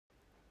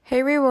Hey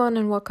everyone,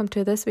 and welcome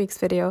to this week's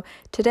video.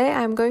 Today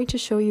I'm going to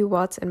show you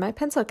what's in my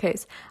pencil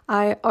case.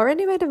 I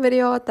already made a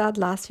video at that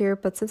last year,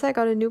 but since I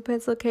got a new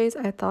pencil case,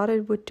 I thought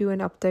it would do an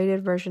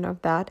updated version of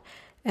that.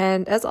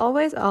 And as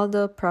always, all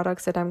the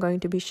products that I'm going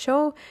to be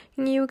showing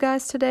you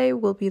guys today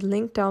will be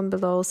linked down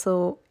below,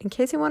 so in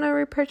case you want to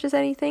repurchase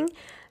anything,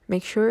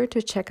 make sure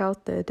to check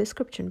out the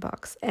description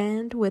box.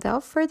 And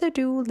without further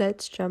ado,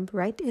 let's jump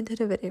right into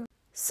the video.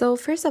 So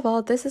first of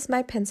all, this is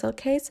my pencil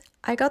case.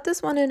 I got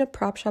this one in a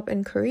prop shop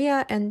in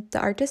Korea and the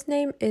artist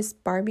name is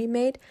Barbie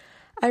Made.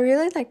 I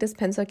really like this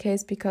pencil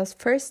case because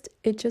first,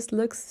 it just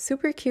looks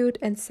super cute,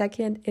 and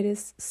second, it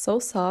is so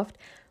soft,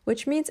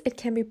 which means it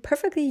can be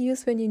perfectly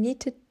used when you need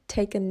to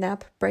take a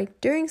nap break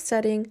during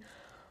studying,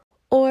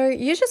 or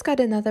you just got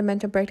another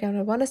mental breakdown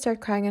and want to start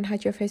crying and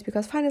hide your face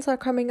because finals are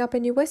coming up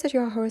and you wasted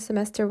your whole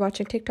semester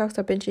watching TikToks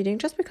or binge eating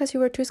just because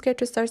you were too scared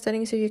to start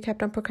studying, so you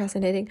kept on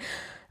procrastinating.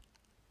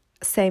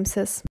 Same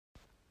sis.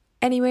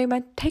 Anyway,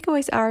 my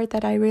takeaways are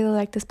that I really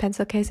like this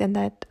pencil case and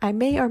that I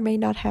may or may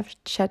not have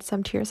shed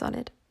some tears on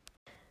it.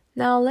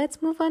 Now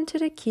let's move on to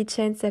the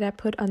keychains that I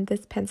put on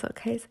this pencil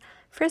case.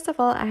 First of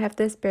all, I have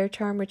this bear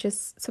charm, which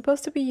is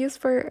supposed to be used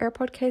for an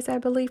airport case, I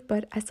believe,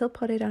 but I still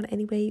put it on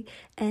anyway,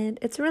 and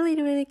it's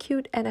really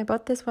cute, and I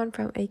bought this one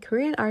from a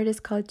Korean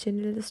artist called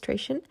Jin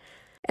Illustration.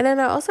 And then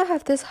I also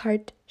have this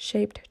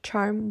heart-shaped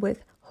charm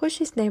with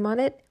Hoshi's name on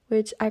it,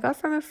 which I got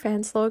from a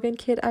fan slogan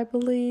kit, I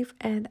believe,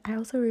 and I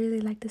also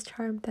really like this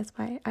charm. That's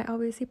why I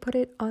obviously put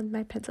it on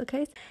my pencil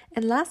case.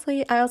 And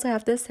lastly, I also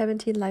have this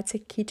 17 light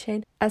stick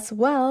keychain as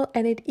well,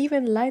 and it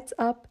even lights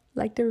up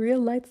like the real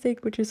light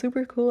stick, which is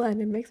super cool,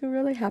 and it makes me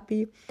really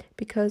happy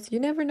because you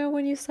never know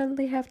when you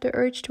suddenly have the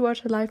urge to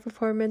watch a live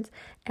performance.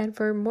 And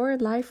for more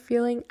live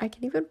feeling, I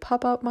can even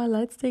pop out my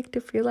light stick to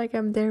feel like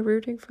I'm there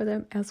rooting for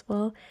them as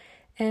well.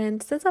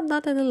 And since I'm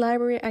not in the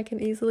library, I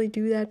can easily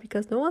do that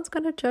because no one's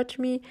gonna judge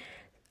me,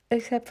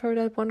 except for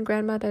that one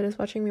grandma that is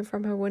watching me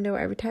from her window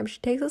every time she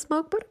takes a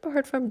smoke. But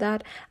apart from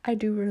that, I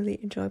do really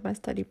enjoy my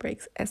study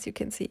breaks, as you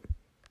can see.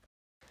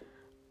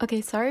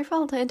 Okay, sorry for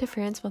all the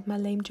interference with my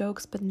lame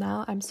jokes, but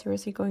now I'm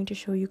seriously going to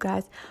show you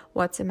guys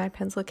what's in my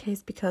pencil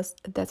case because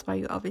that's why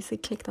you obviously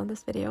clicked on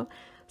this video.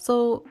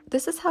 So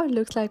this is how it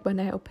looks like when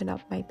I open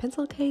up my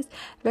pencil case.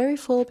 Very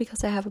full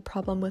because I have a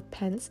problem with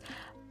pens.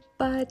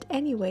 But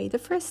anyway, the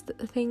first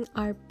thing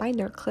are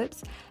binder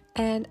clips,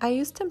 and I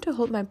use them to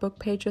hold my book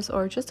pages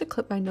or just to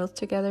clip my notes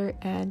together.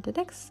 And the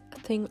next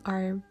thing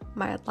are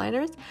my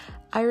outliners.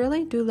 I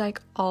really do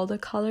like all the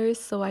colors,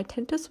 so I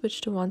tend to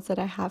switch the ones that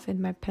I have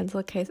in my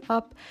pencil case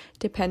up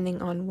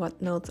depending on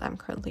what notes I'm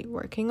currently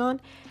working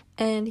on.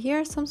 And here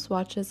are some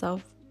swatches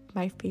of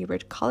my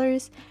favorite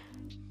colors.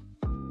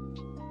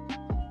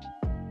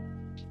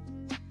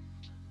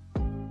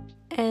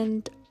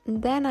 And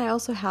then I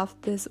also have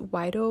this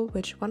Wido,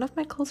 which one of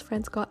my close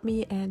friends got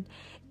me, and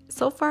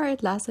so far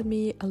it lasted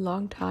me a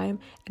long time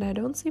and I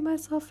don't see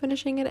myself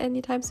finishing it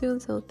anytime soon,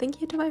 so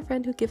thank you to my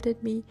friend who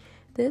gifted me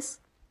this.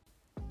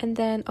 And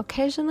then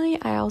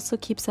occasionally I also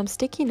keep some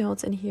sticky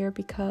notes in here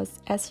because,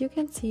 as you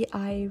can see,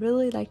 I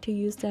really like to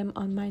use them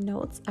on my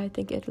notes. I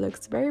think it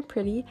looks very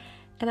pretty.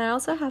 And I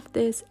also have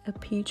this a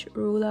peach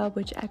ruler,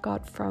 which I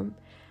got from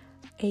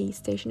a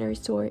stationery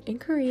store in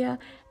Korea,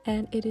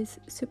 and it is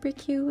super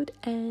cute.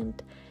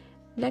 And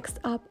next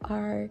up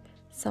are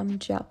some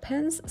gel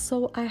pens.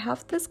 So I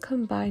have this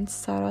combined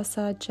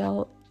sarasa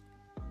gel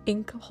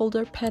ink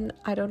holder pen.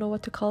 I don't know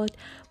what to call it,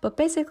 but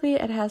basically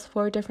it has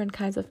 4 different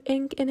kinds of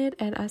ink in it,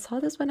 and I saw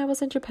this when I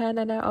was in Japan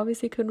and I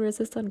obviously couldn't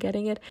resist on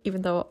getting it,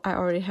 even though I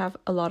already have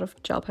a lot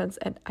of gel pens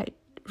and I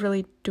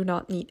really do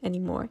not need any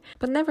more.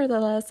 But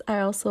nevertheless, I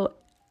also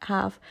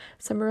have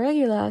some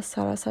regular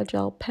sarasa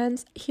gel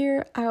pens.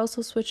 Here I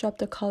also switch up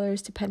the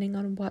colors depending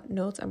on what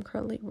notes I'm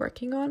currently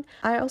working on.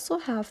 I also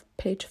have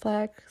page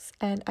flags,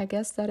 and I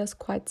guess that is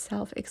quite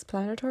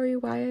self-explanatory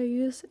why I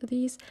use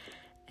these.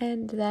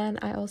 And then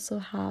I also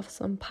have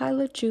some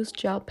Pilot Juice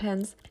gel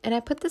pens, and I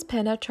put this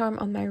panda charm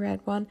on my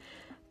red one,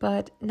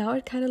 but now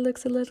it kind of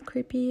looks a little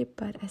creepy,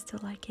 but I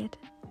still like it.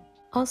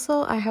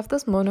 Also, I have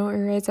this mono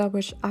eraser,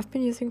 which I've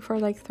been using for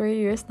like 3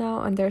 years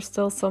now, and there's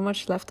still so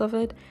much left of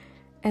it.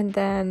 And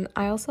then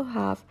I also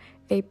have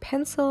a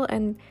pencil,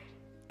 and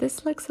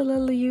this looks a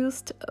little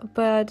used,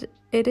 but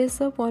it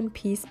is a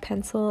one-piece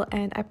pencil,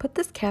 and I put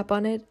this cap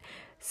on it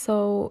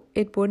so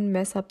it wouldn't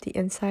mess up the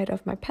inside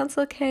of my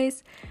pencil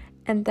case.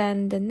 And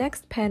then the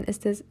next pen is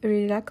this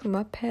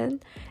Rirakuma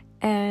pen,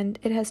 and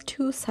it has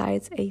 2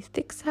 sides, a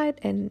thick side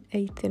and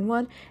a thin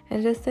one,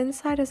 and the thin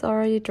side is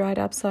already dried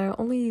up, so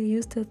I only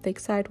use the thick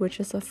side,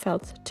 which is a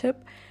felt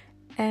tip.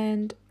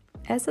 And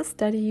as a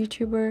study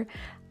YouTuber,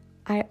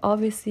 I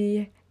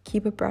obviously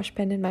keep a brush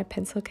pen in my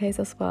pencil case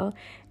as well,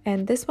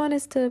 and this one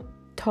is the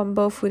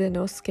Tombow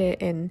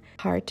Fudenosuke in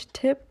heart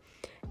tip.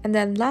 And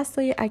then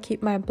lastly, I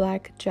keep my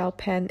black gel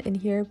pen in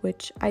here,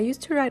 which I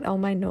used to write all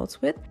my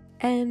notes with.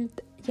 And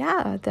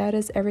yeah, that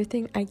is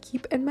everything I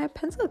keep in my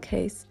pencil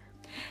case.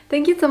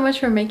 Thank you so much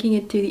for making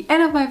it to the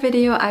end of my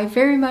video. I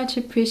very much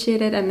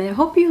appreciate it and I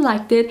hope you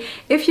liked it.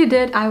 If you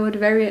did, I would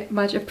very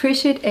much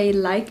appreciate a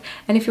like,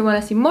 and if you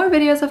want to see more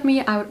videos of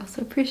me, I would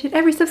also appreciate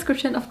every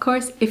subscription, of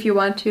course, if you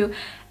want to.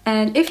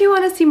 And if you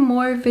want to see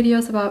more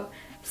videos about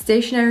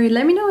stationery,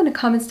 let me know in the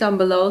comments down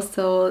below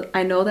so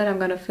I know that I'm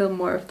gonna film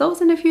more of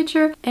those in the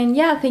future. And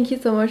yeah, thank you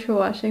so much for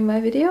watching my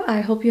video.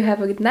 I hope you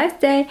have a nice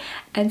day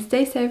and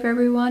stay safe,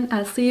 everyone.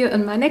 I'll see you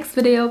in my next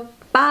video.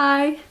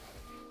 Bye!